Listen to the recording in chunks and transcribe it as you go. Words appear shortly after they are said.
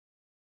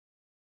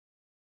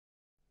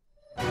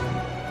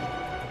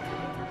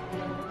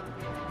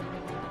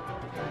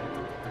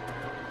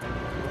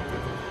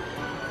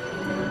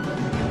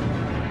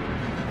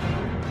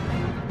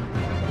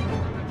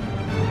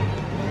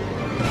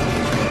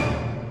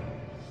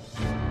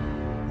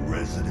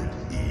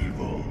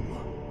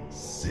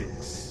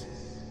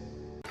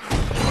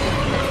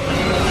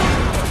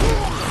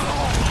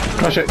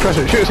Crush it, shoot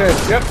his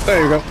head. Yep,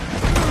 there you go.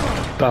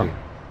 Done.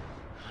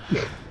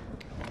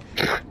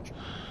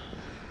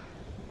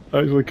 I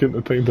actually couldn't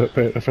have timed it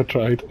better if I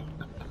tried.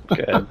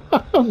 Good.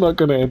 I'm not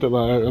going to edit that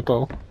out at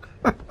all.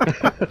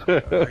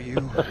 Are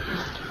you?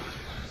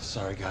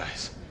 Sorry,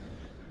 guys.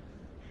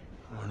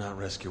 We're not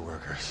rescue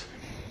workers.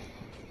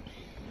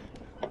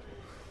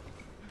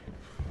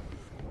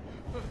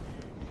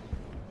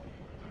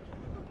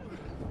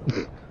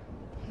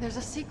 There's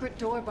a secret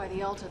door by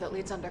the altar that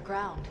leads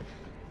underground.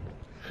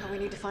 And we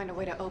need to find a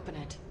way to open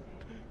it.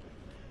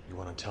 You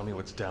want to tell me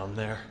what's down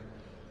there?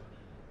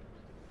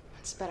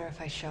 It's better if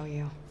I show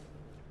you.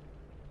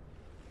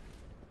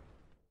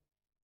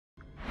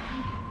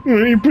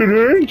 You put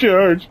her in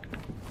charge.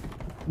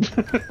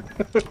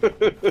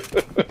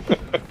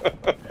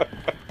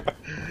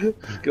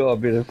 It's gotta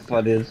be the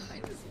funniest.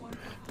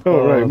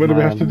 Oh, right, what do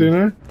we have to do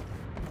now?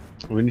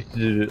 We need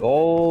to do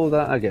all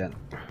that again.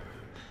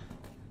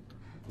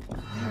 There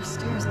are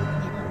stairs.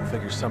 We'll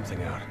figure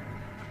something out.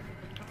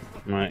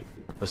 Right.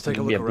 Let's take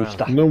a Yeah, look around.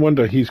 booster. No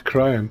wonder he's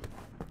crying.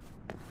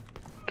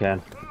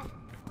 Again.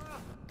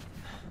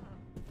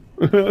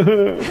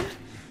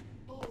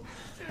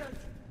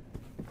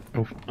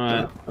 Oh,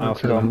 Right, I'll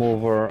come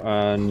over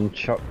and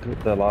chuck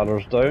the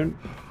ladders down.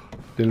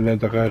 The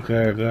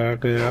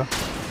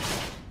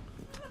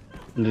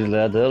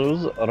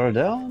ladders are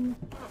down.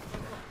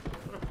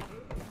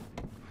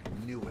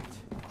 Knew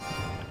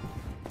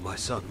it. My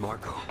son,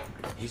 Marco.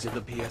 He's in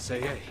the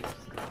PSAA.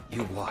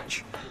 You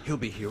watch. He'll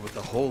be here with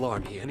the whole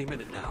army any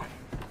minute now.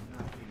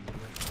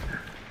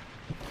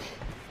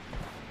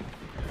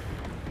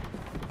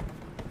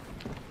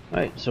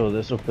 Right, so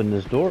let's open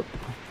this door.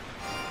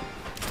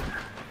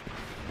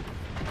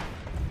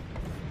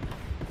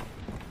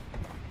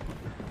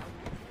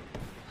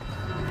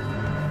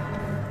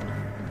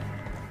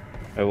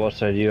 Right, what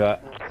side are you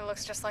at? It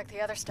looks just like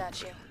the other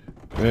statue.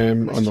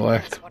 on the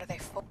left, What are they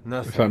for?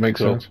 Nothing. if that makes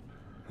Cool. sense.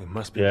 We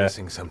must be Yeah.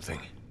 missing something.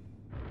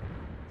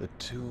 The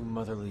two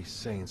motherly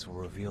saints will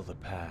reveal the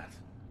path.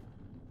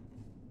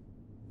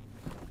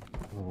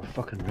 Oh, we're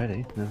fucking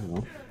ready. There we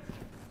go.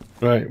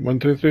 Right, 1,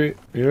 2, 3.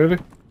 You ready?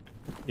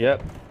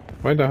 Yep.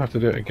 Why do I have to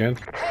do it again?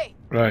 Hey!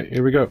 Right,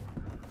 here we go.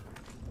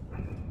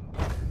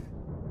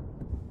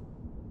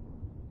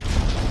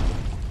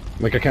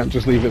 Like I can't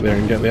just leave it there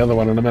and get the other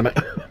one in a minute.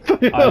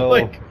 You know, I know.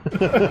 like-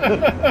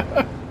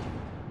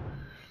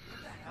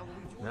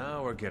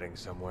 Now we're getting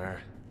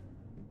somewhere.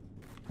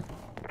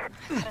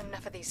 I've had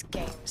enough of these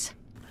games.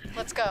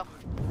 Let's go.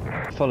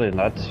 Funny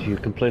lads, you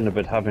complain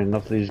about having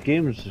enough of these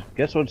games.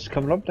 Guess what's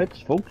coming up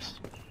next, folks?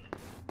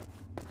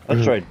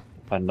 That's right,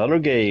 another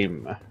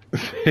game.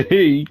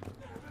 Hey.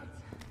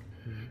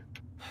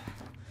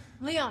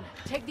 Leon,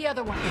 take the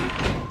other one.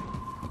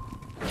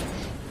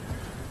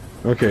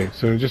 Okay,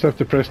 so we just have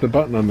to press the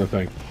button on the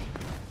thing.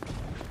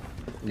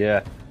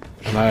 Yeah.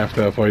 And I have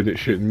to avoid it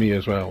shooting me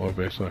as well,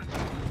 obviously.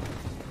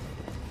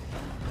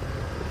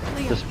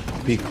 Leon, Just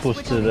be close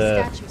switch to on the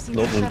these statues, see if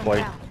we opening can shut 'em point.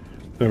 down.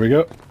 There we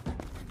go.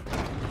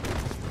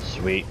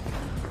 Sweet.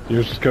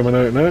 Yours is coming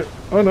out now.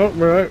 Oh no,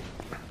 we're out.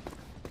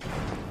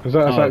 Is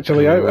that us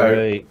actually out?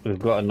 Right, we've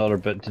got another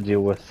bit to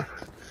deal with.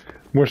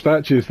 More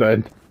statues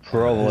then.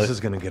 Probably. This is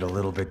gonna get a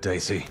little bit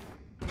dicey.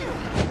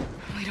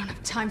 We don't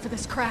have time for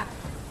this crap.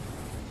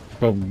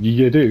 Well,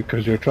 you do,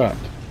 because you're trapped.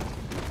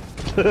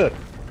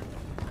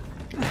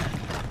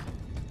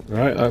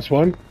 Right, that's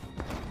one.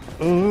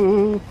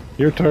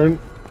 Your turn.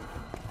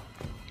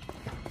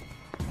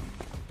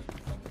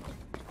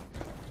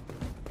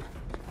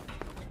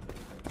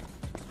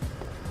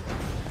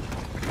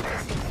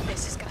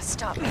 This is gonna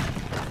stop me.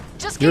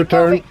 Just keep Your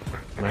turn. moving.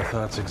 My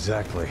thoughts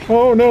exactly.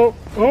 Oh no!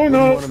 Oh Wouldn't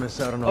want no! to miss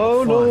out on all Oh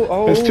the no! fun.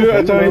 Oh, It's two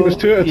at a time, it's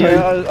two at a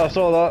time. Yeah, I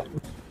saw that.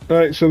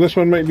 Right, so this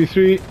one might be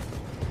 3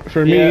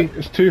 for me. Yeah.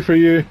 It's 2 for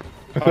you,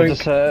 I I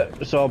think.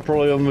 just so I'll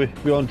probably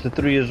be on to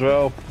 3 as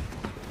well.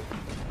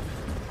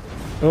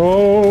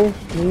 Oh,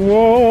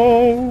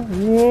 whoa,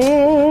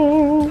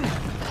 whoa,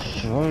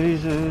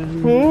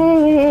 Poison.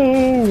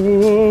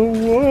 whoa,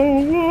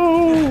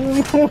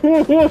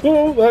 whoa,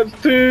 whoa.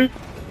 That's 2.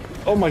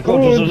 Oh my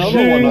god, there's Oh,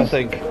 another one I jeez.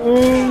 think. Oh,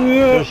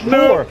 There's 4.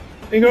 no,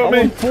 he got I'm me.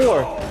 on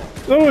 4.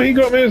 No, he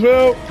got me as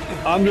well.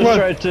 I'm Come just on.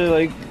 trying to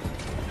like.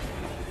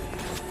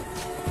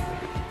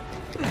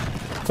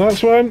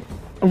 That's one.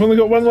 I've only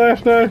got one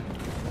left now.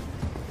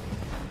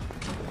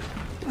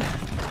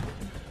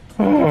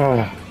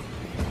 Oh.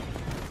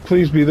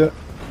 Please be that.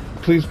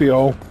 Please be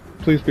all.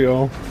 Please be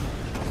all.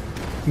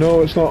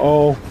 No, it's not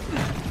all.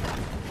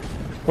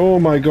 Oh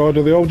my god,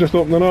 are they all just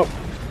opening up?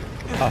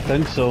 I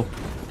think so.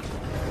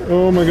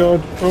 Oh my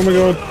god. Oh my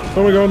god.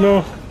 Oh my god,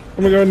 no.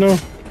 Oh my god, no.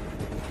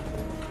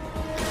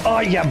 Oh,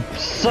 you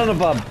son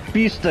of a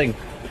beasting!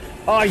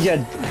 Oh,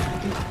 you.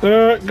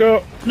 There,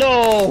 go.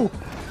 No!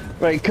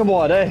 Right, come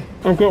on, eh?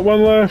 I've got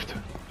one left,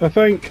 I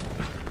think.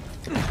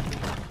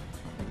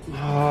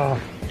 Ah,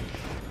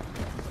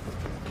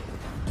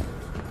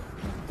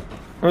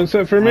 That's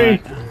it for me.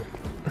 right.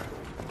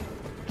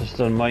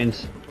 Just on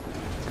mines.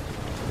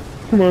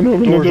 Come on,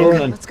 open Doors the door.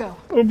 open. Let's go.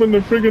 Open the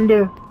friggin'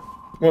 door.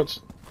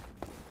 What's...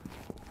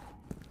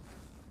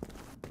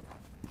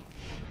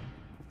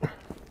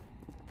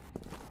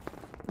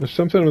 There's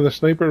something with a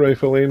sniper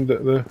rifle aimed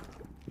at the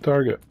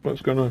target.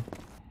 What's going on?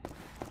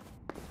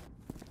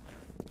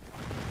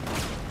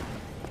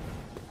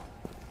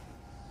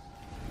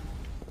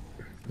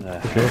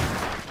 Okay.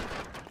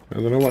 I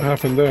don't know what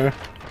happened there.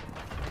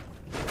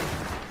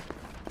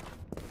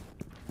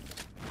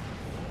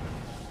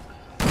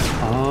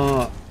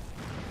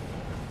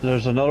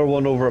 There's another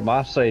one over at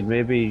my side.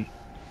 Maybe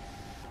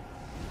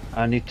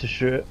I need to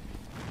shoot it.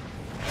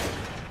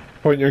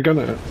 Point your gun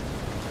at it.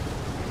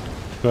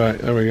 Right,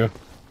 there we go.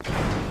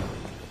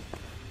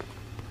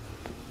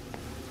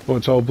 Oh,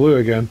 it's all blue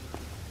again.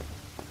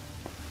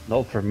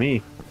 Not for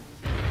me.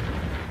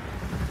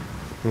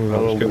 Oh, that Well,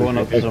 was we're getting going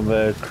up creepy.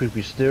 some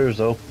creepy stairs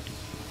though.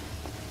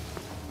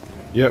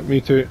 Yep,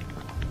 me too.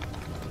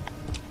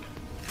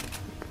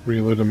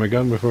 Reloading my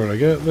gun before I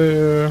get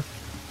there.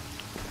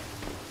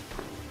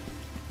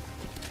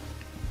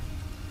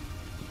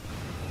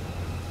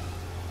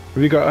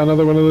 Have you got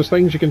another one of those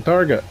things you can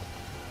target?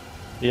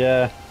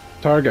 Yeah.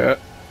 Target it.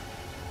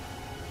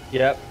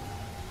 Yep.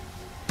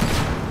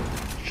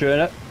 Shooting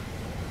it.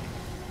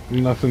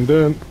 Nothing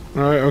doing.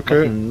 Right,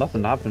 okay.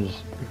 Nothing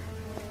happens.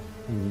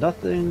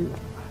 Nothing.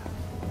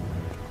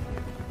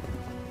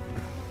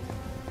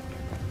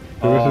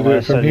 Do we have to do it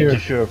Unless from I need here? to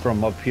shoot it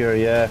from up here,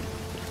 yeah.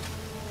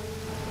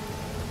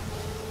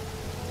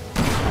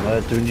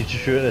 Do we need to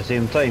shoot at the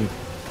same time?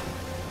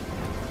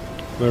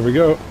 There we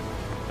go.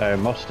 I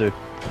must do.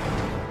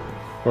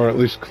 Or at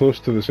least close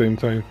to the same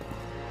time.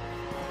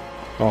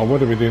 Oh, what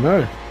do we do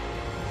now?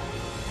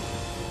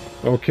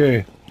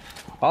 Okay.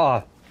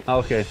 Ah,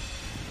 okay.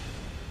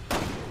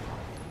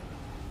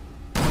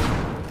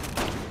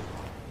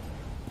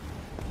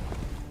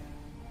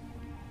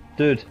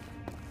 Dude,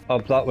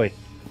 up that way.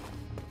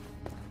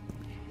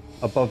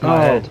 Above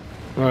my head.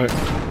 Right.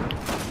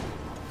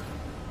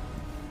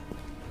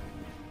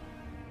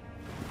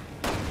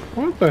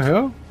 What the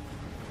hell?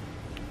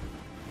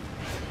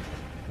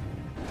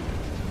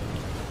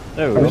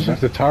 There I we just go. have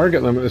to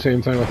target them at the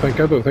same time, I think.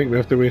 I don't think we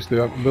have to waste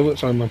the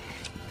bullets on them.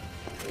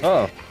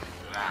 Oh.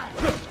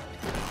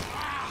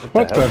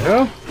 What the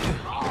hell?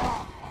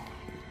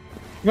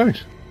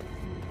 Nice.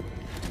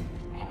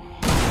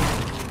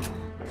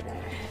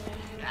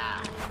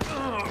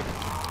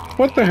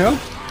 What the hell?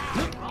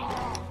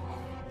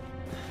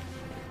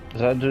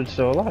 Is that dude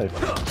still alive?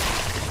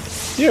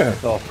 Yeah.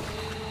 Oh,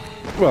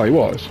 Well, he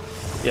was.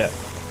 yeah.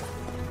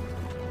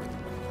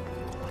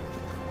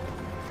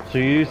 So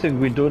you think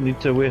we don't need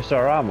to waste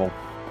our ammo?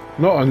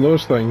 Not on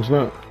those things,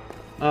 no.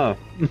 Oh.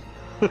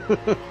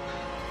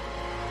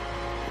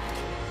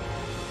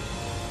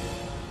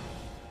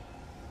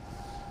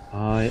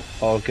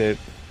 Okay.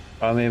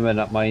 I'm aiming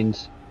at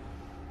mines.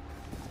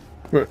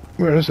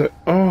 Where is it?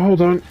 Oh,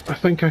 hold on. I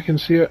think I can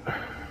see it.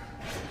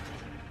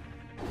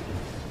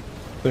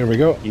 There we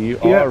go. You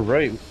Yeah. are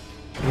right.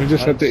 We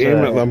just had to That's,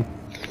 aim at them.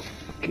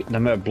 The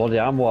amount of bloody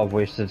ammo I've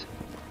wasted.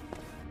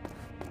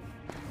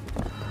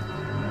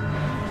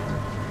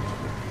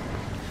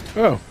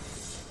 Oh.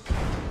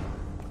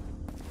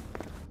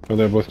 Well,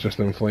 they're both just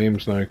in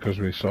flames now because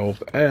we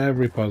solved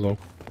every puzzle.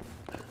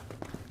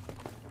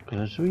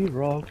 Cause we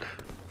rock.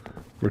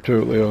 We're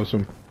totally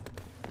awesome.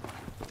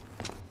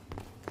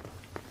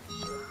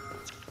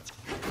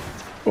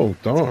 Oh,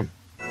 darn.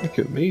 Look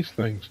at these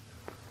things.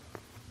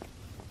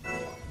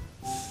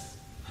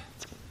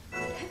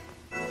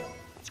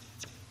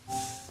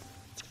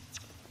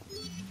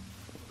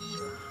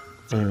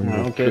 And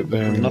we'll Okay, put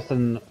them...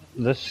 nothing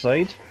this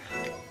side.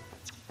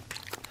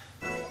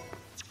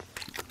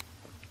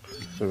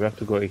 So we have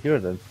to go to here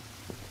then.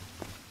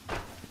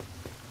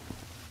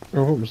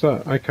 Oh, what was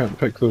that? I can't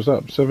pick those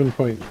up.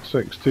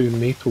 7.62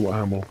 NATO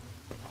ammo.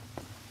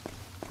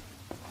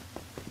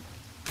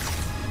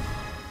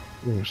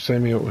 Oh,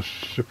 semi-auto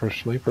super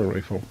sniper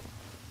rifle.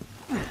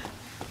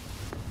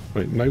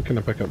 Right, now can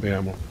I pick up the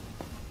ammo?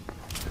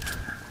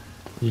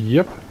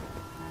 Yep.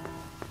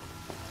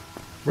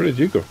 Where did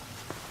you go?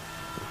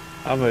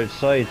 I'm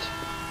outside.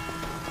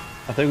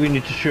 I think we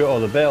need to shoot all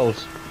the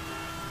bells.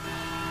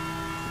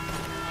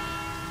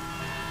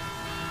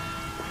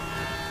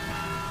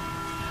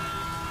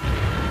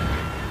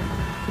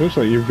 Looks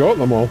like you've got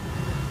them all.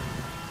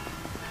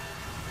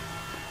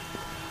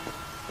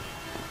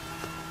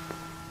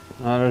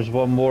 There's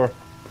one more.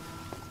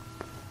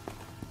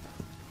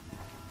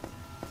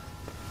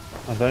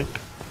 I think.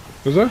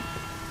 Is there?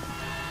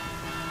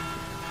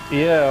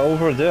 Yeah,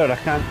 over there. I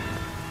can't.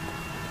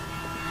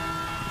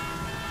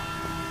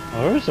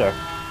 Where is there?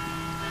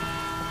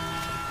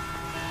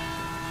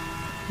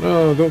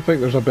 No, I don't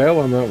think there's a bell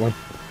on that one.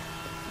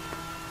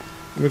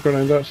 Let me go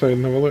around that side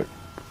and have a look.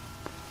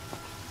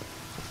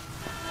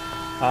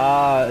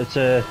 Ah, it's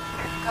a.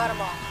 Got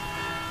them all.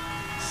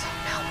 So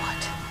now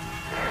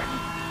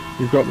what?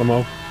 You've got them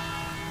all.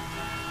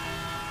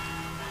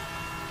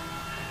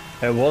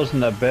 It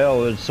wasn't a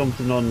bell. It's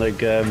something on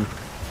like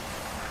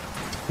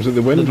Was it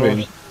the wind the vane?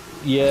 doors.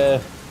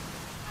 Yeah.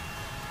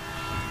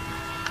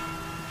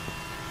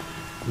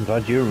 I'm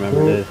glad you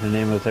remember the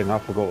name of the thing. I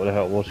forgot what the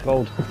hell it was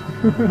called.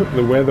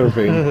 The weather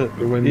vane.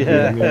 The wind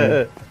vane.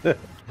 Yeah.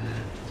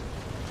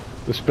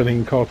 the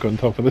spinning cock on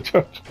top of the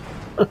church.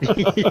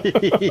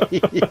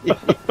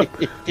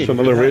 It's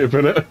another way to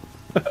put it.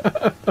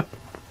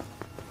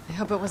 I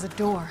hope it was a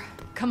door.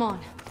 Come on.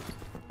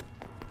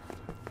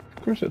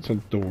 Of course it's a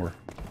door.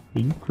 Are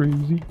you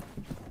crazy?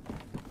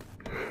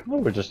 Oh,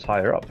 we're just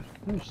higher up.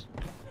 Nice.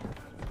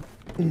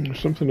 There's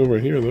something over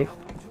here though.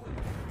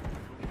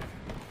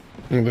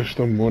 Oh, there's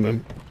still one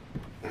in.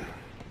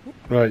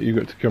 Right, you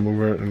got to come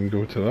over and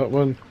go to that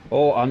one.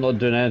 Oh, I'm not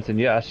doing anything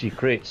yet. I see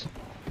crates.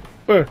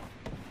 Where?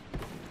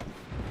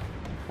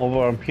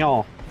 Over on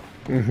Pion.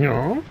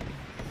 Yeah.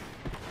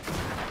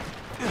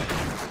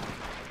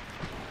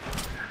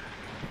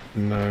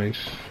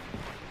 Nice.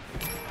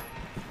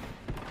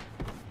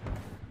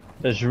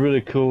 It's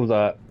really cool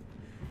that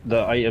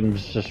the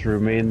items just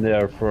remain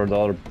there for the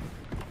other.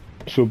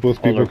 So both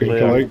people Other can player.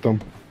 collect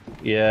them.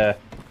 Yeah.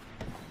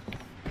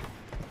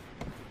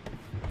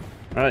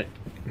 Right.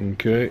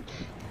 Okay.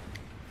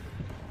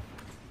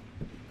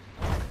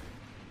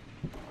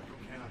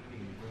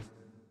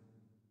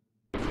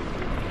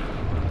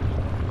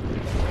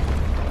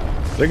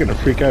 They're gonna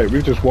freak out.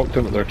 We've just walked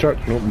into their church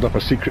and opened up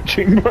a secret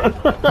chamber.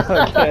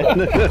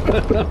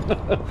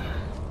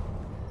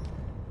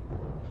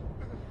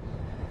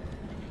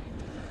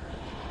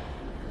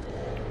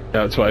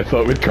 That's what I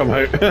thought would come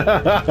out.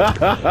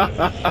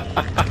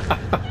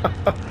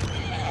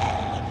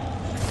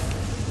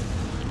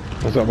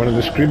 Was that one of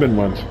the screaming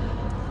ones?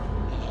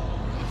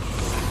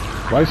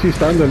 Why is he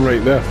standing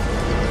right there?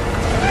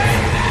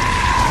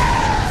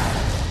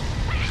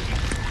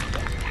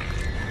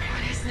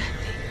 What is that?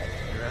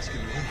 You're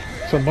asking me?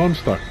 It's a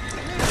monster.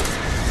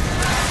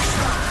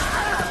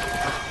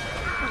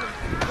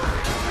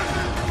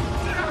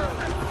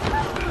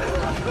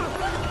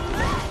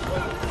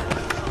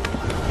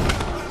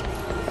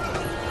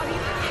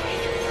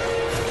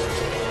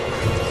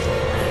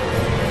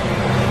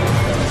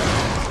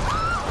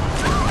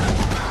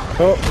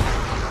 Oh,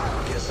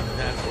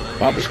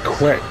 that was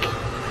quick.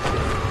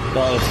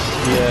 That was,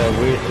 yeah,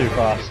 way too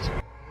fast.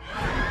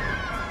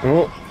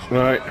 Oh,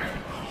 right.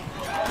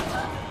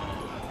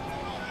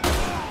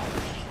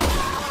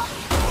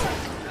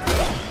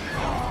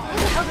 Where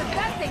the hell did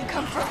that thing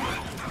come from?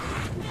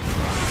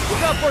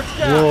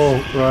 Whoa,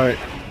 right.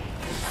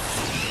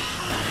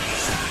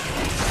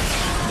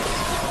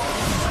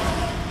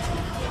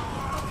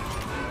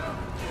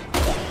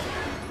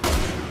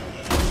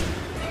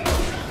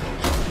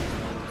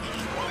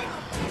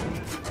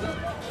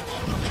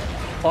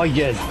 Oh,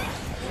 yeah.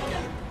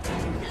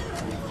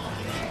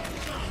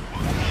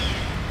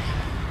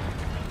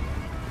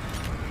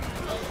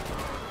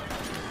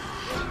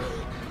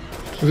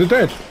 Is it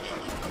dead?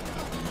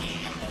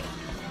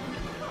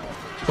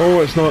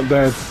 Oh, it's not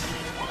dead.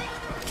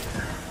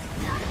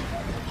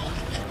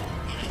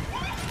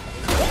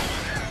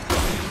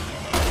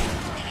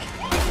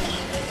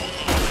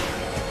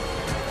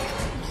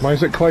 Why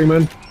is it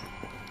climbing?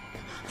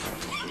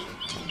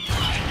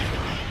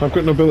 I've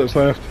got no bullets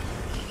left.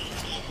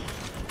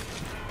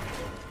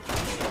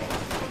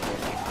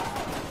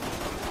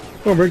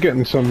 Oh, we're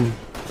getting some...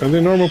 Are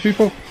they normal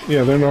people?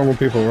 Yeah, they're normal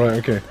people, right,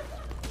 okay.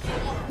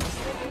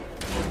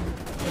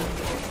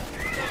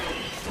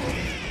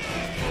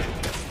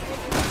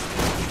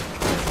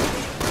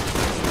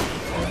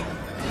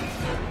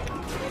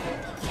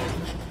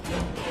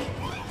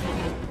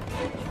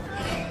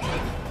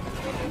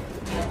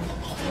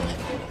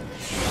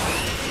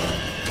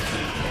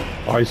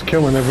 Oh, he's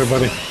killing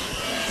everybody.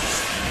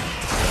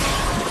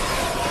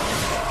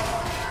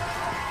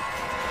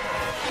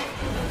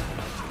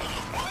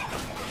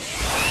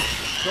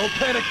 Don't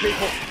panic,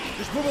 people.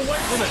 Just move away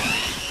from it.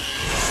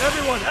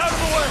 Everyone, out of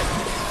the way.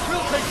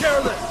 We'll take care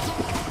of this.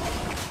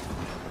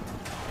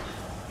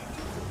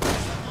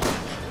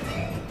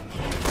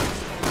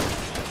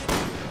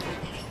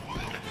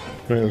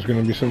 Right, there's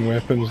going to be some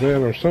weapons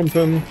there or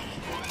something. We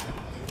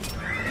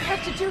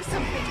have to do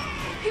something.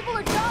 People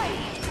are dying.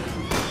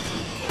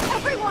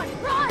 Everyone,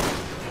 run!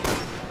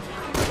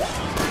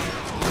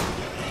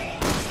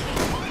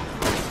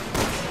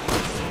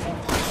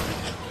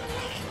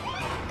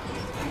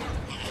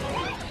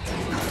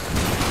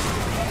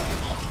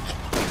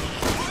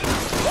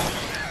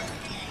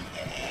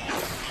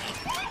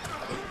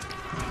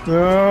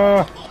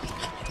 Ah,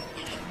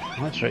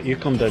 That's right, you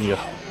come down here.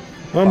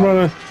 I'm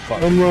running.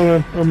 Fuck. I'm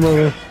running. I'm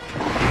running.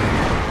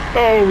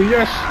 Oh,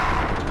 yes!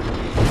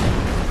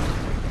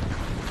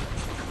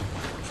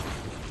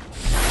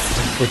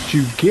 What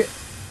you get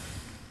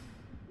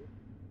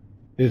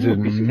is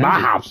in my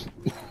house.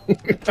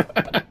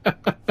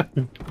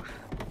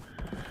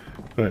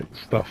 Right,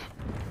 stuff.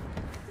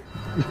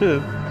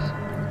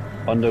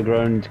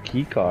 Underground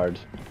key card.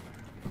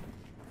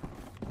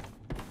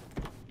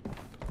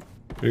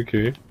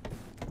 Okay.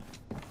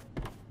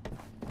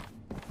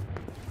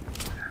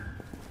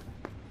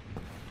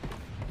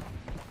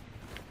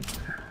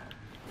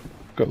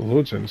 Got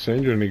loads of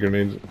incendiary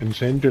grenades.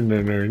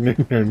 Incendiary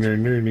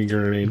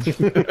grenades.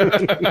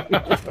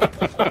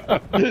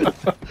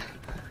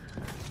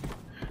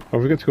 Oh,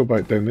 we got to go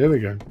back down there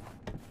again.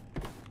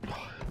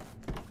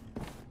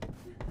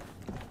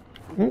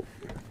 Oh.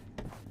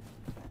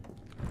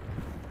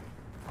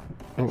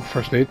 Oh,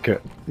 first aid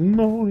kit.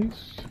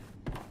 Nice.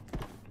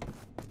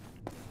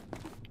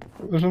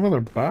 There's another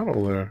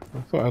barrel there.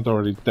 I thought I'd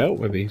already dealt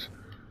with these.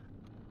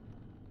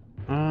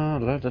 Da,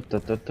 da, da,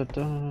 da,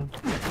 da.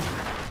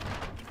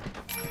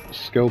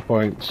 Skill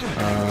points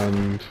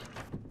and...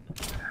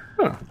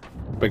 Ah,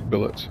 big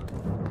bullets.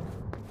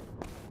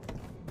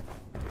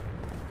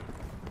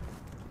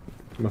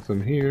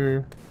 Nothing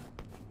here.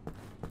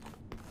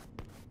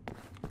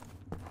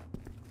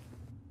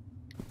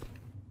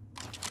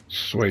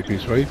 Swipey,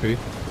 swipey.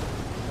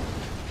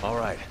 All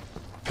right.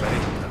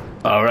 Ready?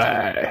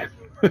 Alright.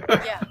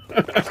 Yeah.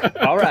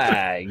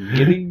 Alright,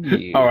 getting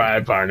you.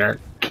 Alright, partner.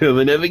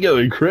 Coming and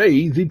going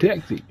crazy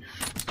taxi.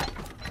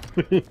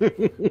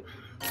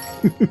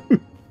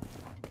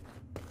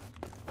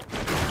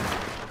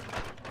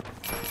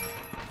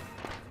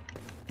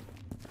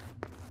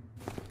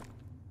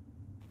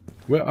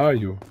 Where are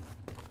you?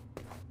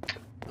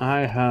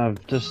 I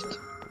have just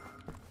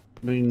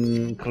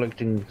been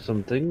collecting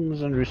some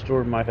things and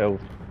restored my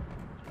health.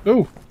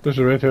 Oh, there's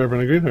a red herb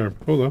and a green herb.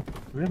 Hold on.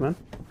 Yeah, man.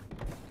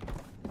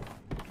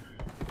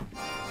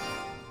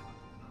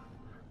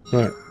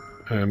 Right.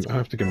 I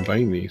have to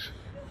combine these.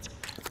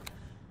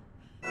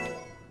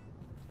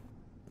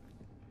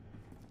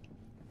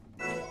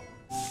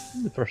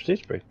 The first aid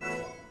spray.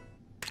 I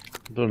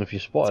don't know if you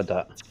spotted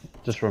that,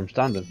 just where I'm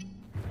standing.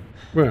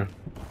 Where?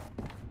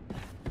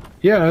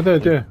 Yeah, I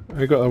did, yeah.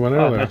 I got that one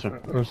earlier. Nice one.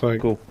 I was like,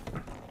 Cool.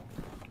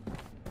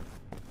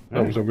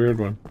 that was a weird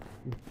one.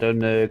 Down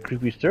the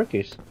creepy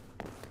staircase.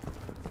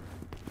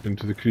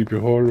 Into the creepy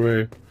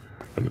hallway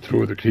and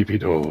through the creepy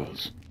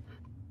doors.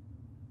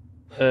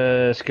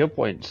 Skill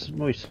points.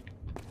 Nice.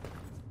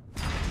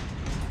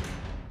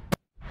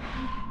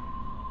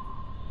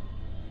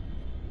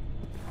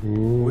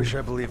 Ooh. Wish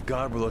I believed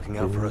God were looking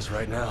out for us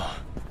right now.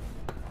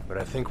 But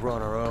I think we're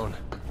on our own.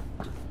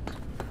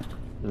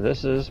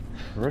 This is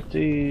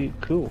pretty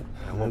cool.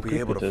 I won't be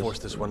able to force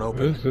this one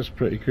open. This is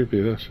pretty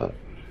creepy, this.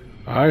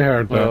 I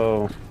heard that.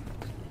 Oh.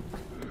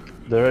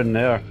 They're in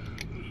there.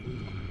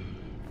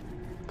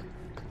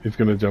 He's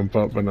gonna jump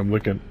up and I'm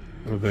looking.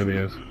 Oh, there he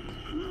is.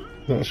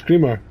 Not a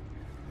screamer.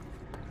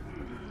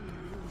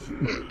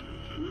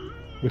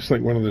 Looks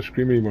like one of the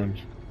screamy ones.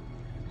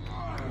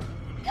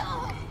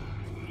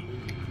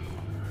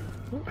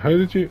 How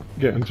did you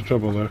get into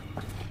trouble there?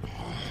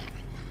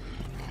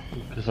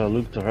 Because I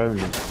looked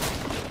around and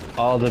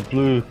all the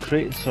blue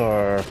crates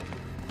are...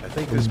 I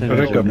think this Pick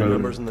page up and the a-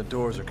 numbers on the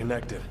doors are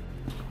connected.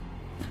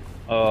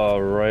 Oh,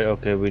 right,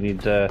 okay, we need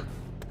to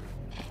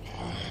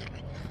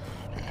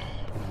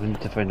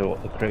find out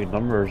what the crate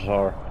numbers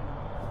are.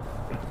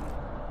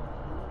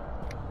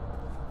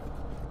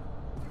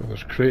 Well,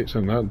 there's crates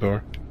in that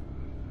door.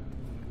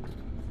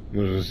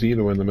 There's a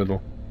 0 in the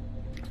middle.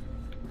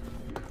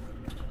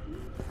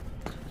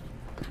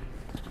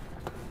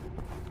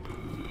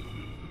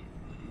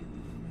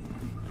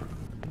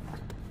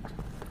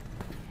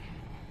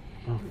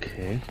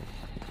 Okay.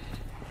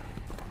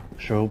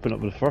 Sure, open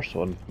up the first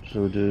one.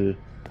 So do...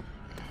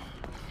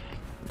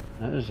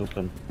 That is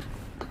open.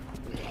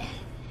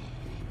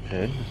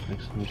 Okay, this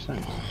makes no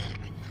sense.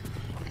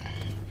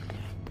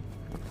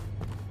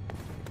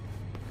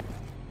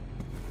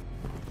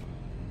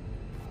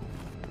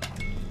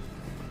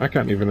 I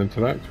can't even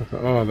interact with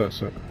it. Oh,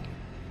 that's it.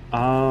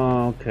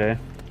 Ah, okay.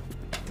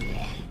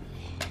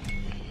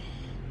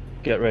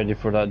 Get ready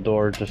for that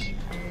door just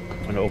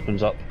when it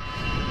opens up.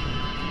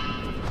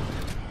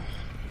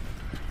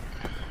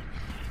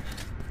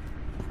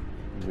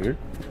 Weird.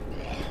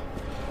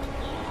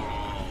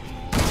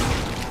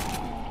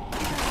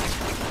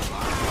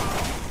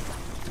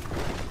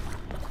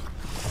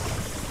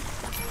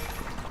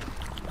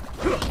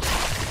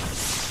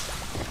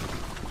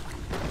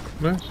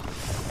 Nice.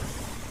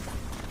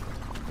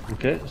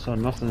 Okay, so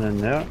nothing in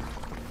there.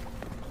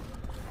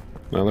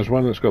 Now there's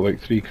one that's got like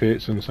 3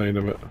 crates inside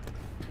of it.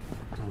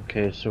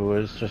 Okay, so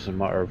it's just a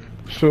matter of...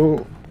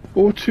 So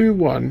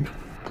 021,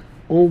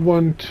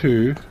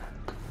 012.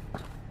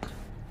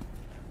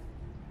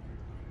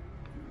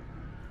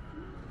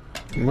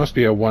 It must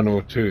be a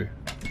 102.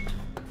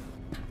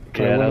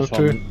 Try Yeah, that's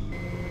 102. one.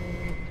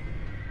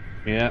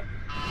 Yeah.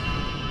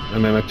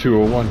 And then a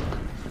 201.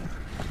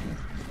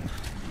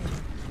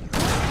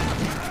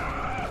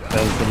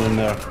 There's been in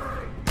there.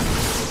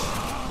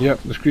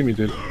 Yep, the screamy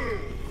did.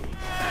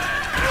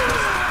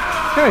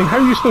 Hey, how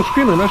are you still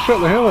screaming? I shot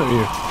the hell out of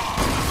you.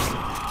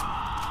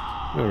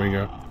 There we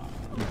go.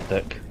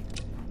 Dick.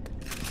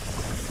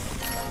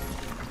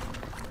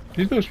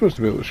 He's not supposed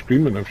to be able to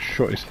scream and I've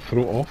shot his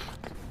throat off.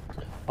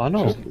 I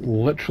know. Which is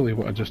literally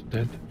what I just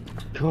did.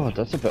 God,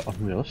 that's a bit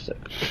unrealistic.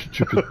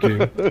 Stupid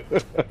game.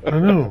 I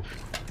know.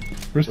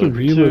 Where's the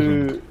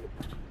realism?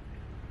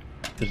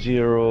 2,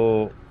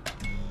 0,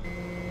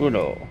 1.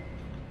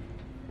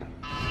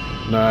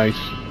 Nice.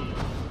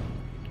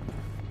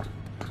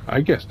 I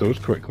guessed those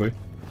quickly.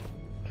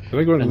 Did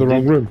I go into the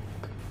wrong room?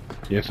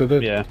 Yes, I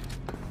did. Yeah.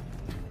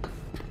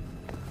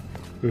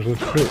 There's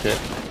lots of crates. Okay.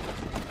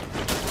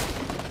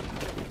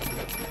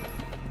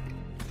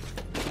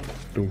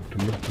 Dum,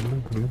 dum, dum,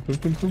 dum, dum, dum,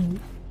 dum, dum.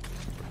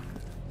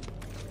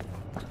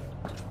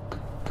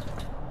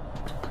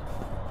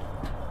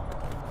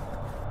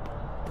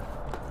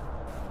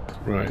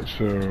 Right,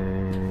 so...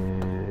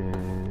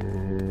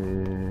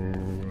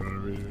 Where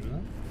do we do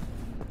that?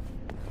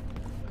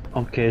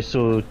 Okay,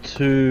 so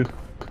 2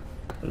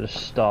 at the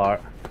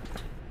start.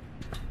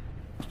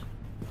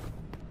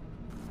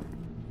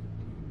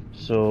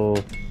 So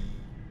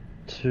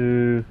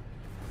 2,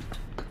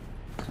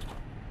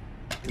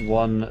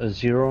 1,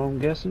 0, I'm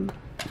guessing.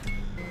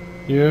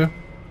 Yeah.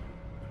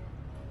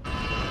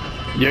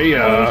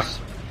 Yeah. Nice.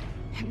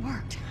 It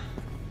worked.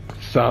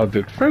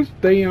 Solid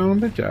first day on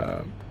the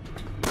job.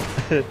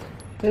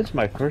 It's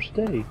my first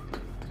day.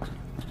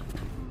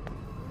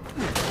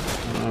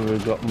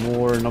 We've got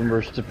more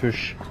numbers to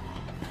push.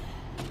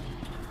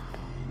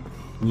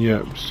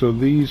 Yep, so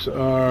these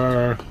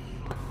are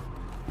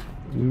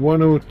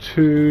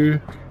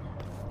 102.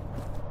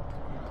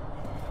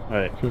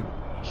 Right.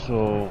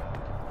 So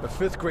The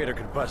 5th grader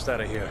could bust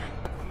out of here.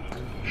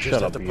 shut Just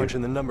have up, to you. punch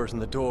in the numbers in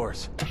the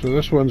doors. So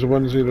this one's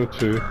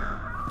 102.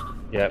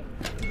 Yep.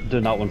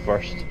 Doing that one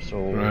first. So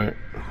Right.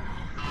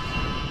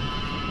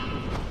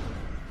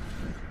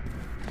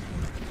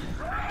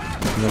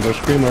 Another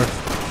screamer.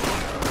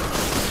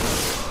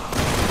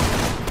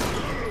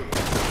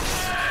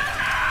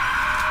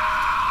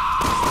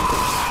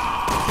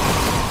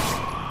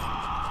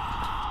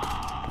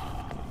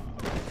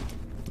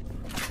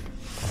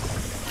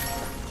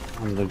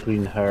 and the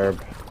green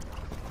herb,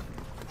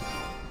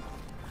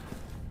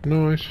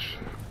 Nice.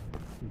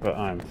 but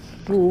I'm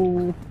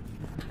full.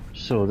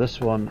 So this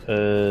one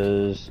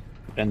is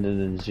ending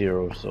in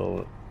 0.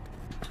 So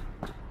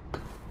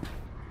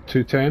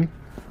 210.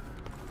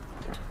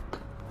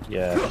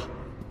 yeah.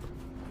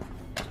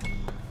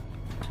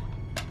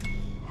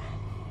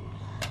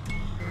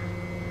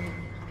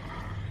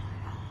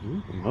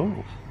 Ooh,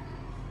 no.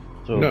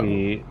 So No. it'll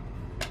be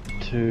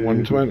 2.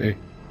 120.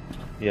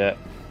 Yeah.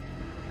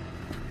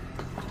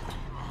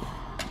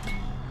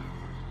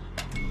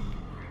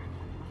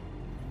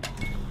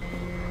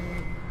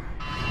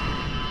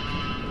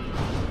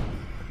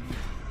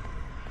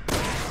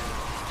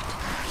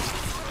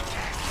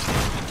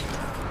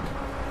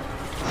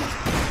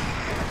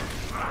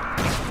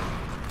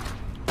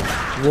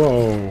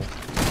 Whoa.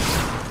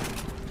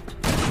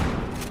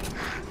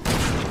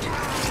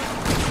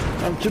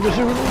 I'm too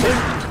busy reloading.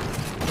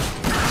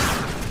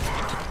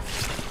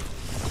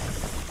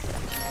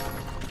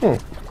 Oh,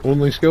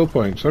 only skill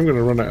points. I'm going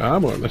to run out of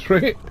ammo at this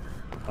rate.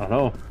 I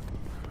know.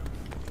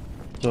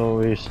 So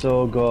we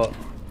still got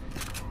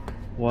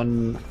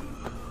 1.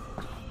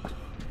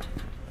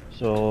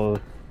 So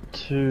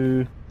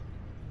 2.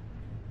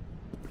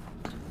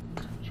 So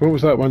what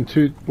was that one?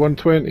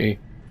 120.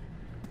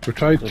 We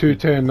tried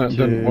 210, that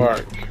didn't 2.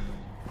 work.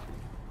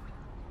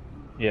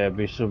 Yeah,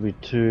 this will be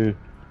 2,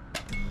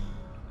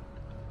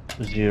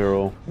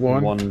 0,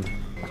 1. 1.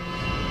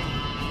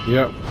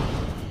 Yep.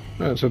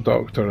 That's a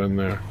doctor in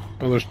there.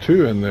 Oh, there's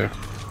 2 in there.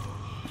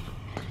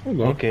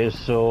 Hold on. Okay,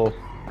 so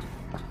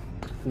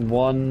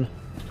 1,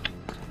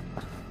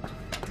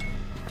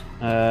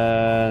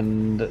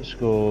 and let's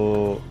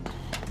go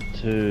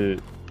 2.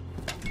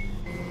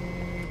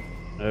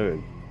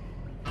 Oh.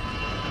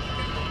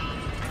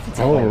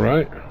 All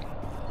right.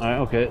 Alright,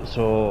 okay,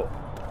 so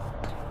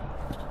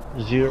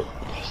 0.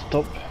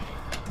 Stop.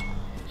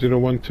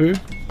 012.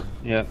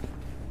 Yeah.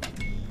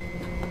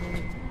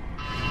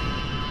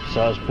 So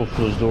that's both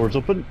those doors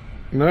open.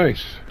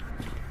 Nice.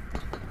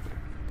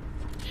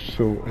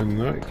 So in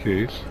that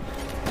case,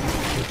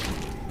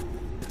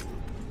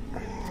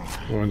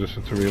 oh, I just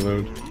had to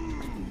reload.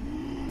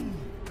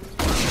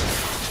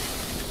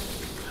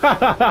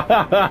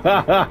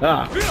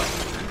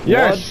 Yes.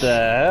 What the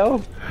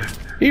hell?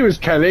 He was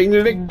carrying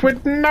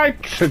liquid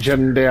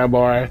nitrogen, dear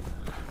boy.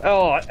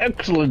 Oh,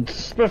 excellent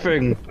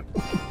spiffing.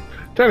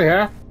 Tell you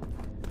here.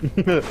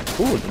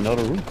 Oh,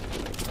 another room.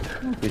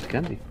 Oh, piece of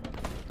candy.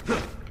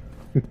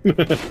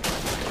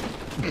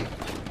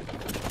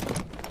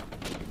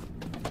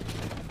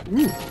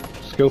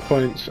 Skill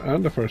points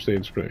and a first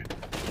aid spray.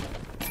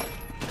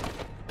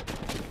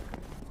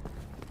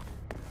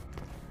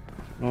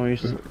 Oh,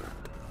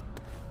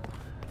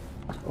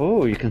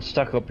 oh, you can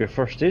stack up your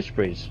first aid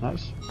sprays.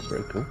 That's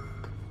pretty cool.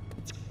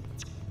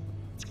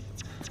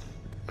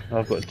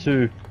 I've got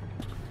 2.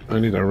 I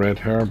need a red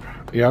herb.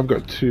 Yeah, I've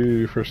got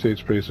 2 first aid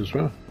sprays as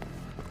well.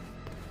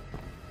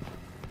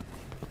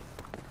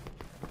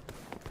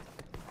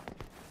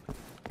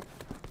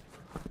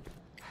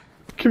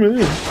 Come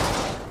in.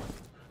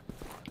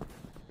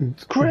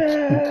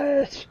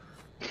 Chris!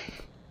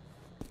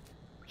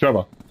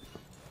 Jabba.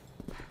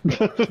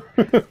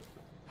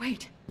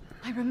 Wait,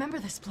 I remember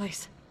this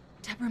place.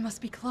 Deborah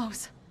must be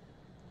close.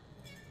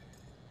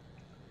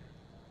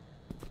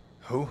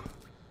 Who?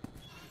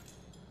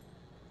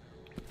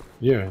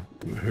 Yeah,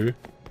 who?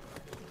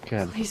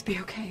 Ken. Please be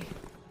okay.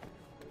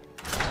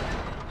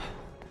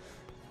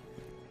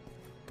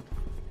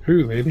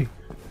 Who, lady?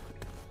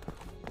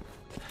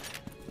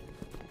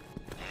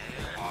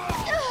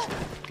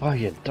 Oh,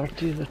 you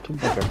dirty little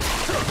bugger.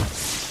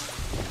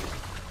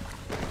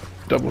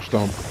 Double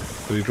stomp.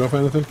 Did he drop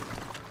anything?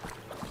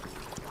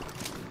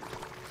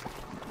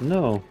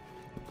 No.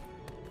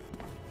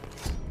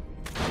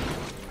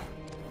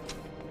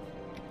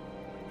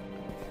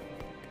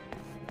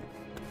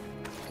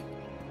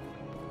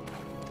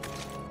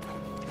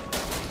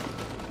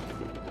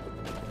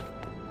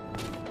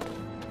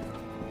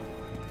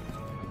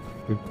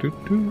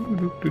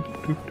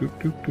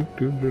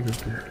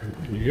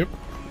 Yep.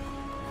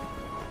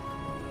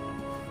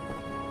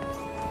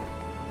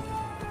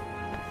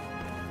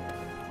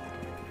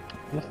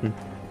 Nothing.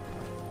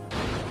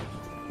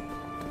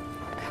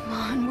 Come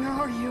on, where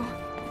are you?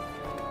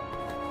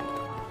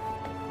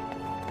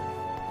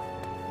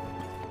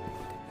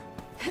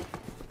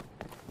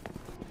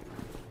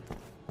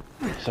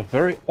 It's a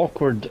very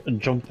awkward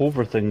jump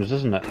over things,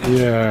 isn't it?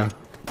 Yeah.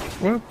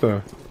 What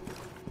the?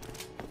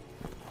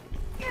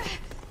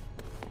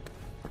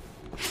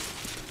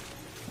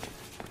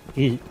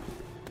 He,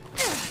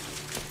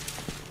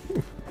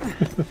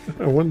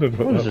 I wondered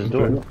what what is that this was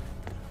doing? doing.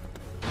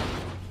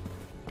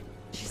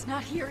 She's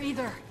not here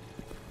either.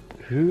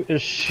 Who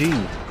is she?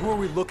 Who are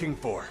we looking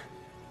for?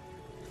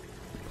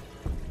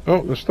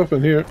 Oh, there's stuff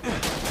in here.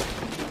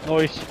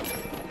 Noise.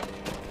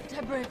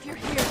 Deborah, if you're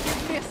here,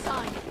 give me a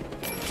sign.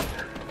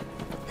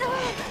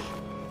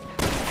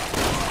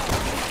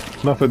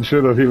 Nothing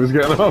should have. He was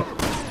getting off.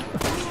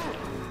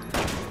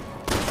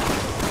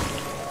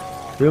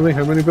 Really?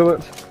 How many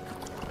bullets?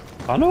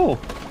 I know.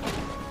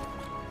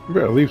 You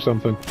better leave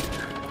something.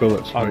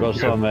 Bullets. I Right, got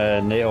yeah. some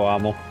NATO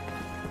ammo.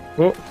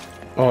 Oh.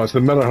 Oh, it's the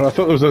mirror. I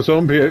thought there was a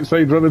zombie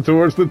outside running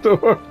towards the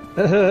door.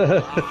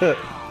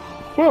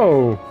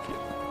 Whoa.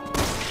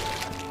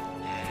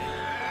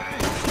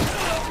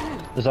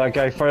 Is that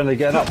guy finally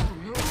getting up?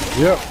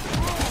 Yep.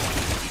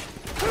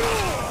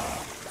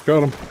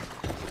 Got him.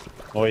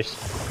 Noise.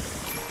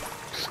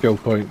 Skill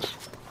points.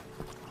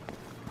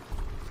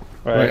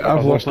 Right,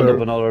 I've lost opened our-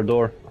 up another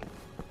door.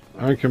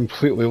 I'm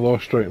completely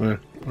lost right now.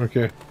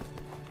 Okay.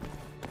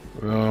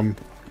 Oh,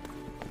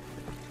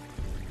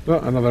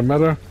 another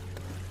mirror.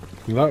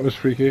 That was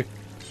freaky.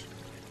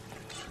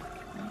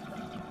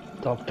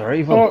 Dr.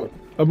 Evil. Oh,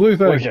 a blue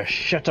Where's thing. your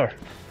shitter?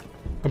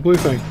 A blue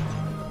thing.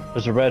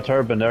 There's a red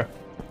herb in there.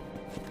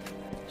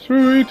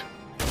 Sweet.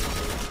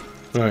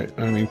 Right,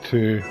 I need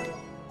to.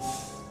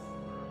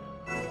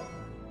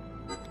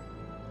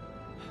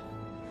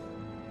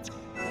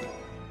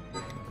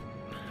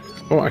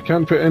 Oh, I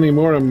can't put any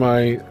more in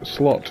my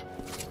slot.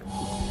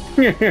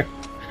 So.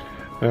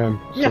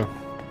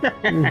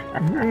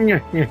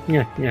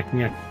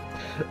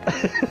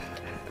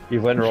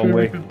 You went the wrong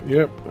way.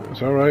 Yep,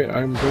 it's alright.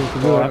 I'm going to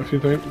do Go that on. a few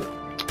times.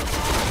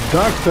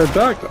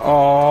 Duct.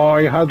 Oh,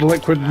 I had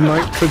liquid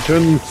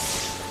nitrogen.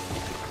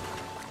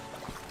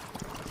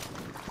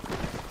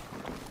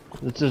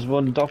 This is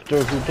one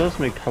doctor who does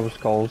make house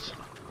calls.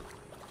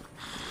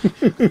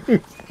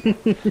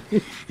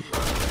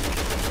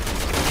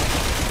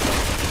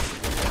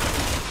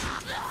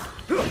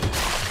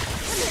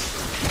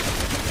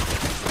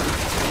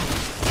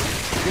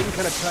 Getting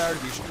kind of tired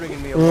of you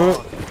stringing me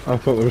along. I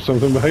thought there was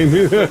something behind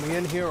me there. Let me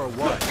in here or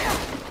what?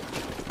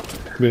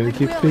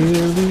 Make it We're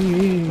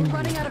feeling.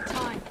 running out of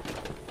time.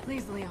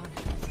 Please, Leon,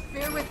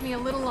 bear with me a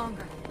little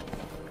longer.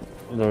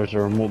 There's a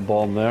remote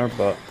bomb there,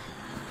 but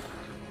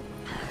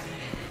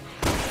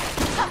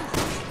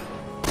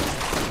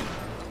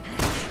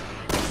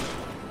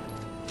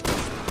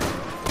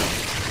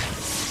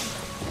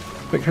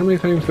Like, how many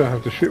times do I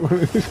have to shoot one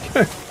of these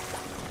guys?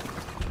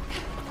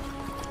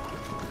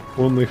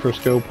 Only for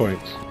skill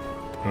points.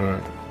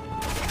 Alright.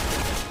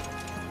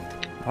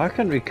 why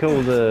can't we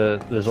kill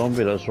the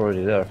zombie that's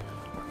already there?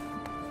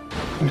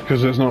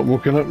 Because it's not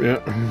woken up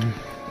yet.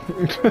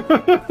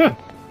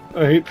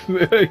 I hate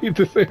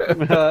to say it.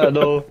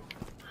 No.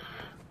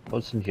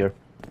 What's in here?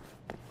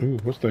 Ooh,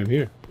 what's down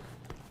here?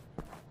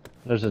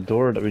 There's a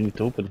door that we need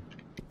to open.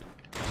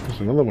 There's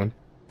another one.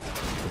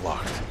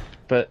 Locked.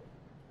 But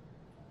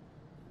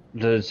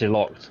is it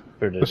locked?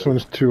 Where did This it?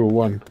 one's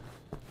 201.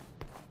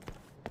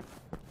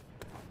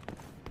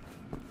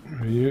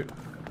 Are you?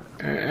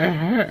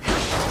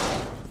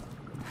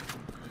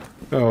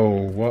 Oh,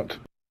 what?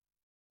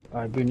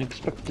 I've been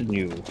expecting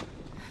you.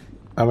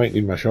 I might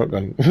need my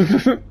shotgun.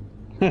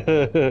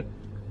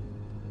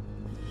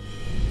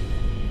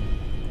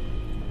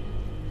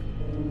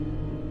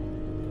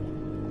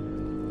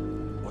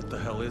 What the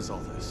hell is all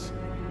this?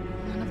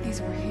 None of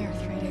these were here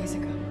 3 days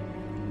ago.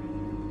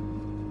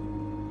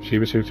 She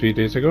was here 3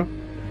 days ago?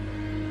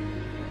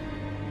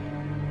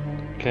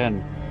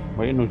 Ken,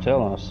 why you no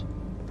telling us?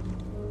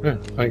 Yeah,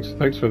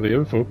 thanks for the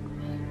info.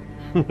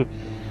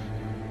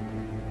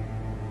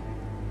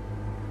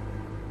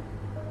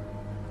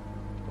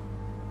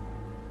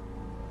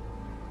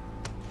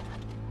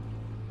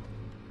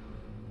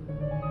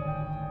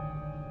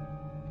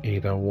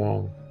 Ada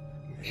Wong.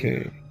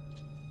 Okay.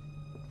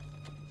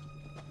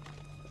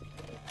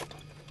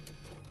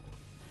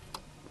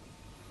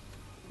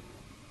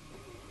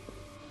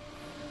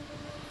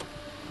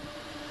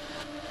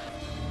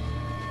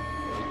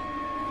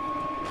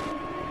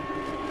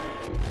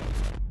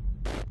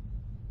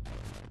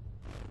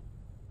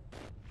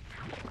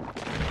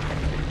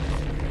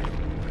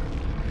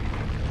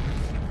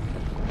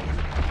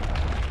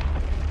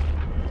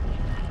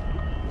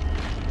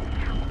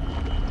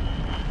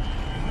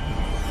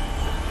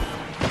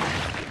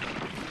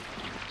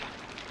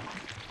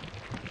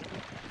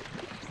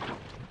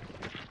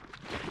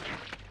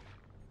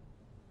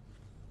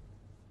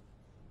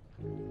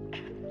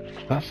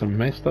 That's some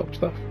messed up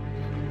stuff.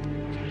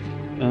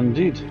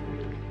 Indeed.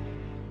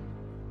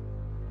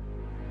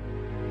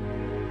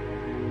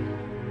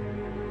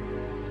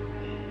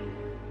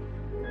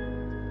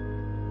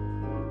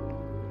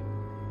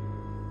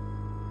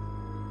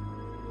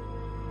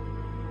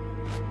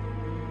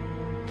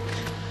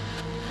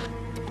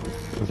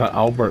 Is that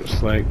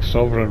Albert's like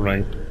sovereign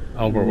ring?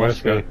 Albert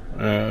Must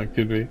Wesker?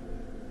 Could be.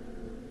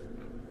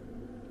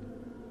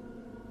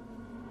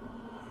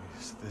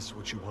 Is this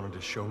what you wanted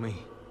to show me?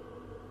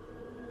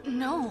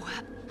 No.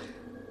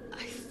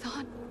 I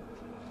thought...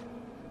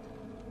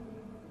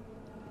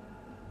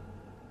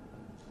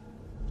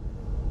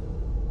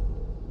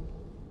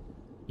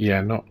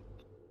 Yeah, not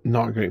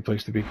a great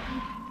place to be.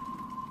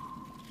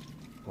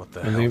 What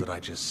the And hell they- did I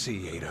just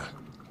see, Ada?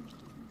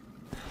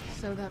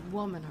 So that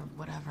woman or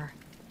whatever.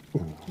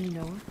 You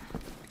know her?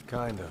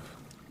 Kind of.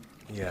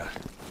 Yeah.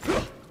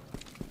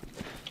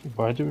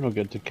 Why do we not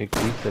get to kick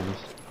these things?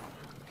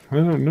 I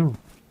don't know.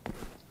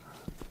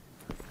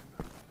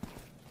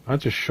 I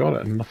just shot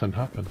it and nothing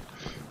happened.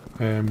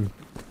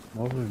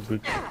 What was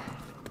it?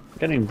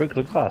 Getting brick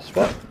the glass.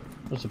 What?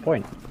 What's the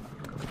point?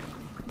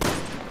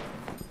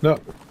 No.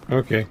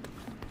 Okay.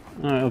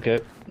 Alright, okay.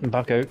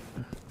 Back out.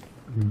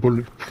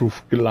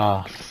 Bulletproof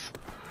glass.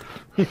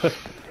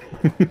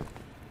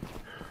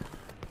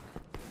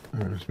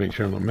 Just make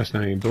sure I'm not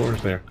missing any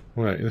doors there.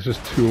 Right, this is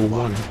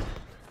 201.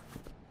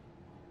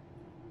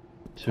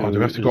 Oh, do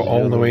we have to go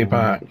all the way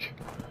back?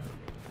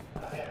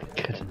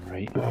 Kidding,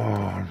 right?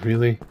 Oh,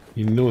 really?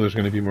 You know there's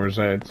going to be more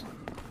Zeds.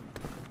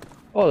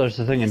 Oh, there's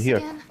the thing in here.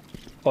 Scan?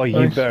 Oh, you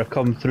Nice. better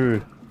come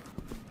through.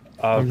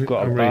 I've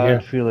got a I'm right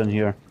bad here. feeling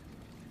here.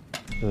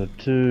 The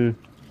 2...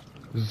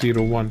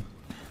 01.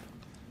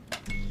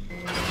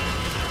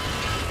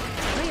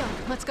 Leo,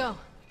 let's go.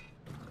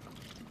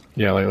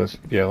 Yeah,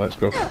 let's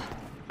go.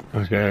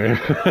 Okay.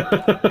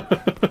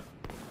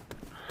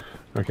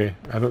 Okay,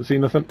 I don't see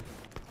nothing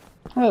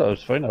Oh, that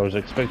was fine. I was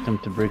expecting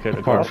to break out the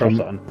Apart glass from- or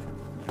something.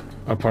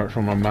 apart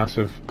from a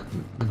massive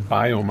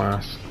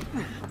biomass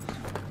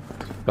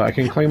that I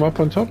can climb up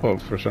on top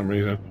of for some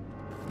reason,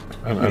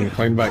 and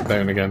climb back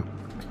down again.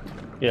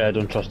 Yeah, I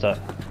don't trust that.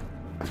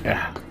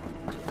 Yeah.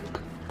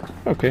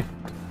 Okay.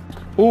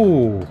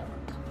 Oh.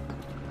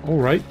 All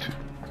right.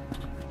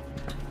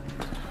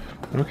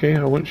 Okay,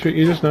 I won't shoot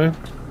you just now.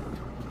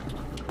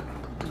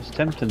 It's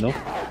tempting though.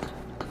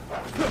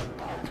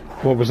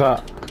 What was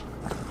that?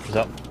 Is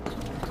that...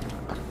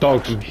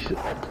 Dogs.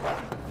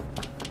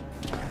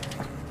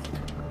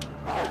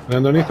 They're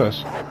underneath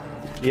us.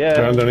 They're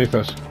Yeah. underneath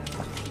us.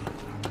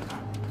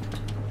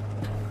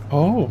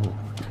 Oh.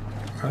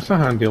 That's a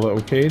handy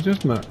little cage,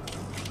 isn't it?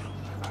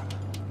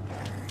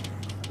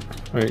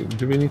 Right,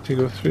 do we need to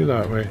go through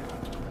that way?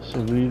 So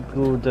we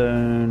go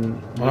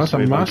down... Oh, that's this a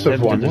way, but I'm massive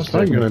tempted one. to What's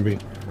that sit- going to be?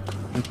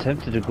 I'm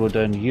tempted to go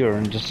down here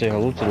and just say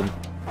hello to them.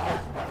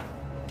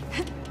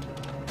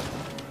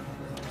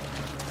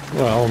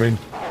 Well, I mean,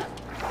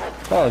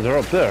 Oh, they're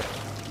up there.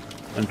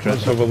 let's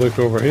Interesting. have a look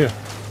over here.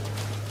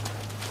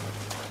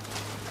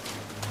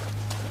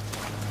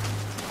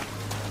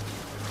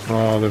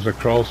 Oh, there's a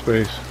crawl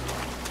space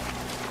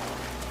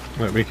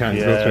that we can't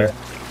go Yeah. through.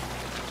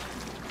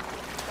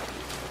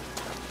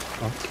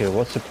 Okay,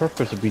 what's the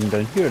purpose of being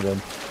down here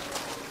then?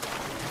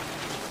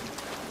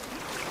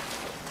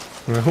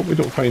 And I hope we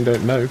don't find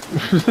out now.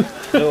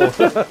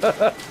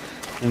 No.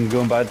 I'm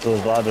going back to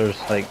those ladders,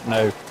 like,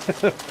 now.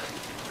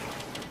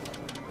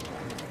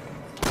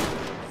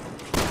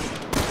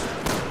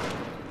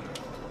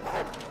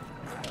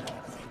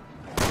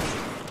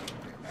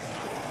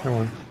 Come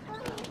on.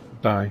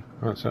 Die.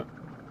 That's it.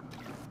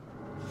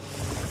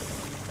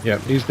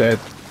 Yep, he's dead.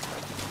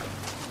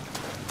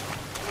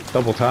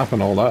 Double tap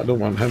and all that. Don't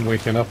want him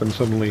waking up and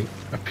suddenly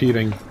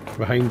appearing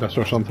behind us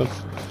or something.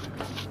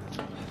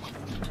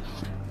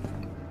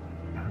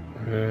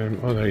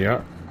 Oh, there you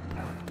are.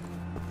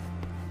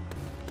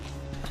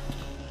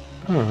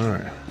 Oh,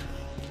 alright.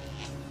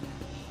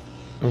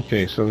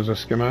 Okay, so there's a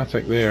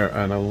schematic there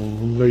and a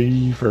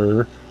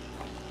lever.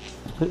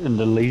 In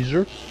the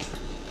laser.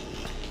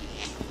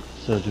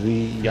 So do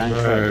we yank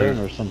that No. down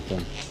or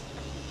something?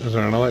 Is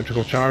there an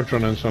electrical charge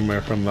running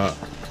somewhere from that?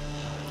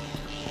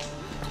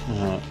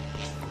 Uh,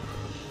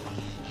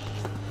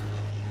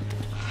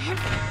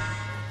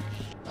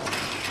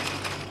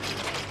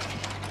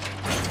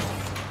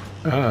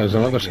 Ah, there's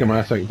another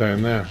schematic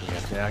down there. We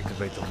have to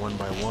activate them one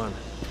by one.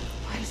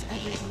 Why does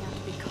everything have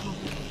to be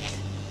complicated?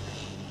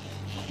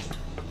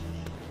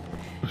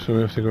 So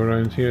we have to go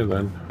around here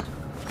then.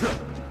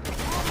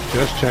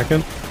 Just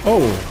checking.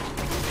 Oh!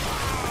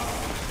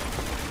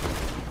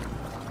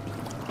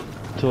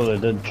 totally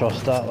didn't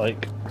trust that,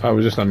 like. That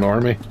was just a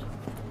normie.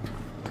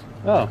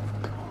 Oh.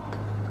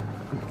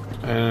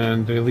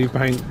 And they leave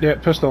behind... Yeah,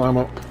 pistol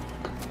ammo.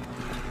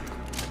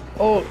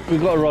 Oh, we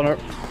got a runner.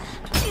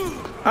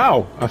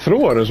 Ow! A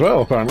thrower as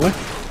well, apparently.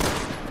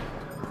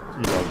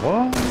 You got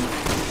what?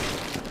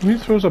 Who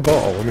throws a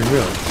bottle? I mean,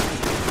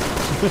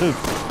 really?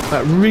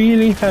 That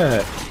really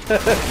hurt.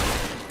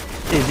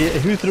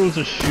 Idiot, who throws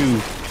a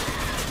shoe?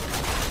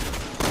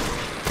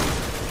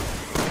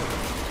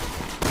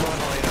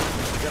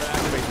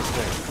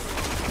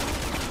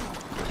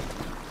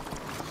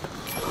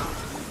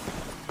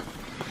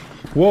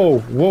 Whoa,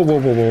 whoa, whoa,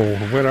 whoa, whoa.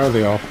 Where are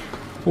they all?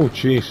 Oh,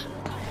 jeez.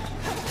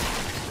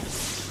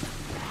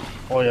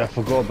 Oh yeah, I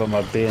forgot about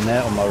my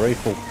bayonet on my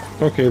rifle.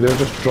 Okay, they're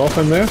just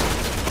dropping there.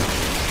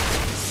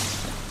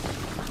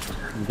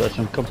 We've got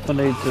some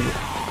company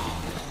to...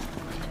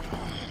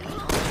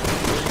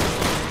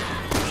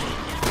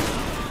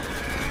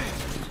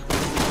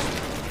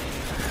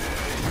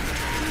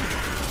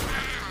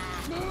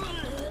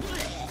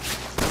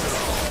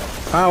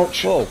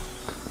 Ouch! Whoa!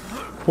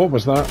 What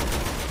was that?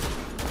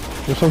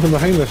 There's something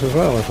behind this as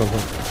well, or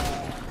something.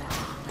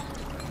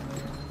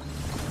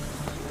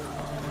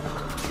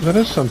 There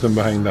is something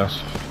behind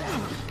us.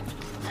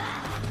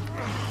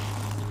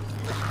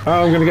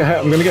 Oh, I'm gonna get hit,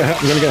 I'm gonna get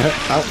hit, I'm gonna get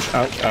hit. Ouch,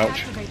 ouch,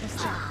 ouch. Activate the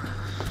stuff.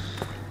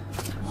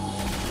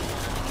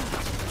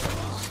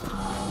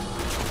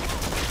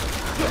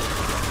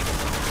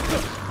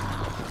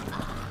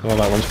 Oh,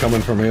 that one's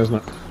coming for me, isn't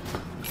it?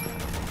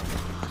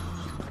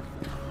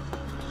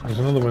 There's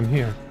another one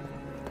here.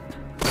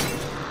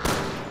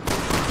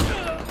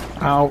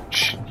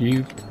 Ouch,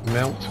 you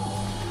melt.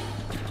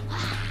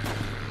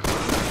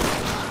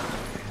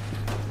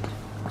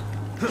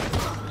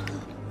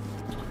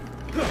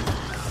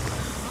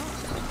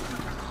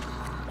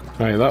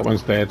 Right, that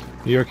one's dead.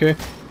 You okay?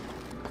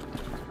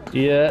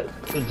 Yeah,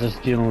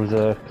 just dealing with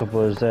a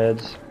couple of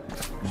Zeds.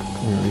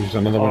 Use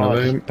another one Oh, of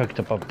I them. just picked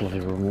up a bloody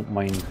remote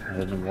mine. I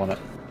didn't want it.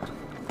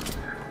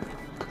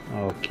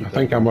 I'll keep I it.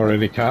 think I'm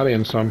already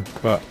carrying some,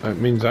 but it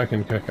means I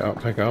can pick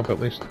it up at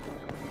least.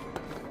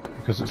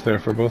 Because it's there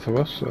for both of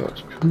us, so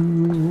that's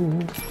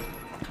cool.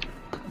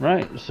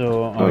 Right,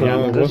 so Oh I'll no,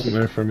 handle it this. wasn't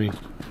there for me.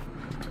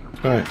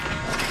 Right.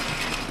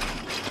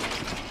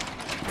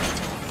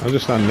 I'll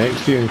just stand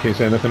next to you in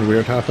case anything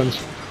weird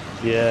happens.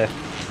 Yeah.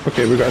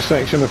 Okay, we've got a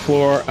section of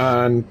floor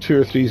and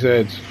 2 or 3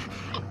 Zeds.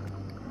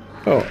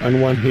 Oh,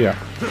 and one here.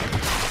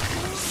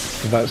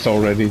 That's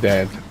already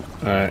dead.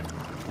 Alright.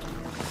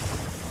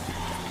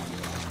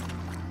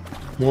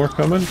 More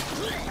coming?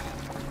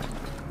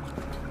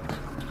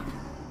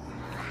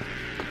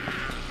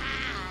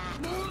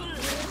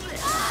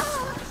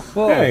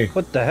 Whoa, Hey.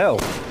 what the hell?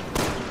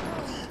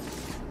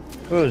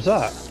 What was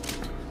that?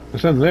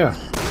 It's in there.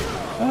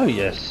 Oh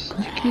yes,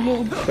 cheeky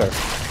little bugger.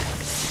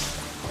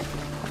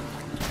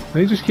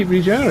 They just keep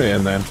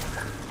regenerating then.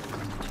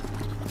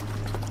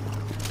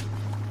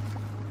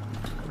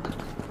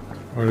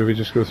 Or do we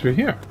just go through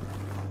here?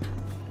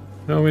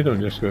 No, we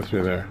don't just go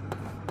through there.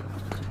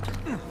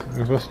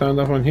 We both stand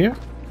up on here?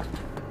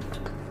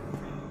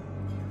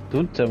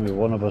 Don't tell me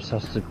one of us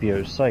has to be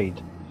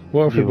outside.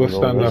 What if we You both will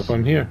stand always. up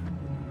on here?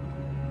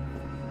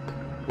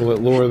 Will it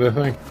lower the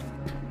thing?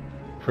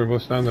 If we're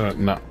both standing on it?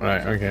 No,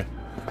 right, okay.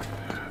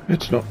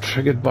 It's not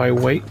triggered by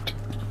weight.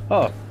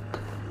 Oh,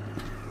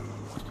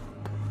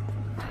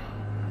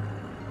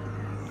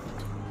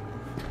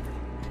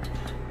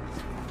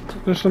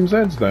 There's some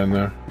Zeds down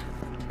there.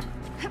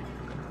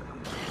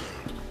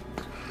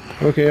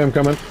 Okay, I'm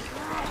coming.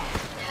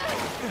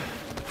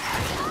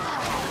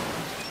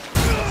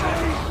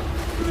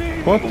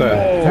 What the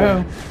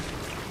hell?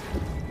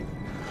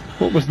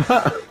 What was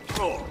that?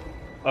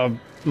 I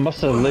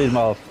must have laid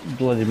my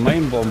bloody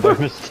mind bomb by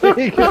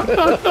mistake. So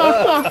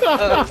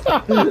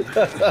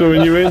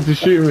when you went to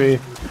shoot me...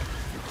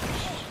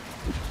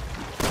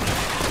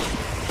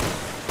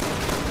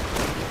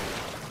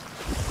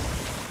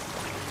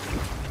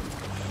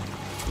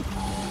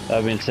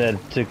 That being said,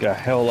 took a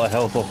hell of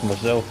health off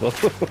myself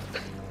though.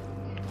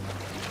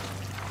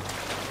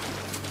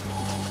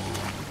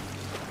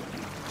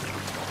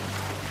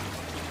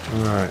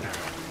 Alright.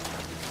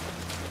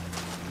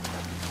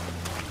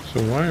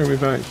 So why are we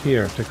back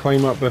here? To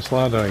climb up this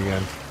ladder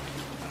again?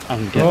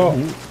 I'm getting...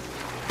 Oh.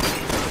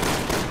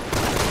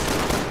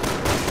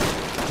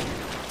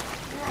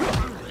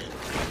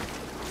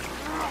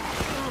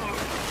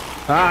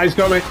 Ah, he's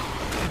got me!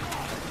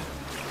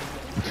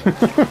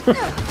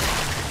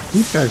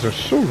 These guys are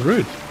so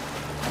rude.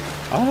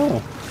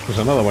 Oh, There's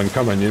another one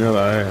coming, you know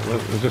that.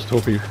 Let's just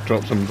hope he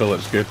drops some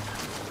bullets good.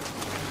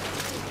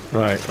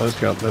 Right, let's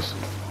get up this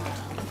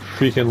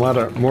freaking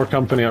ladder. More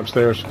company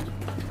upstairs.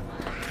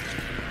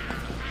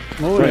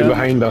 oh Right yeah.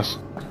 behind us.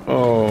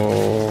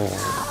 Oh.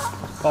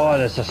 Oh,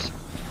 there's a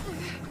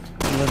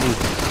bloody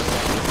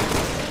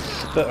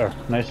spitter.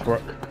 Nice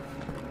work.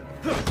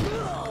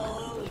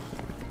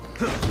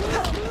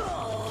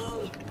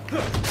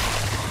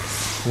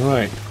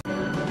 Right.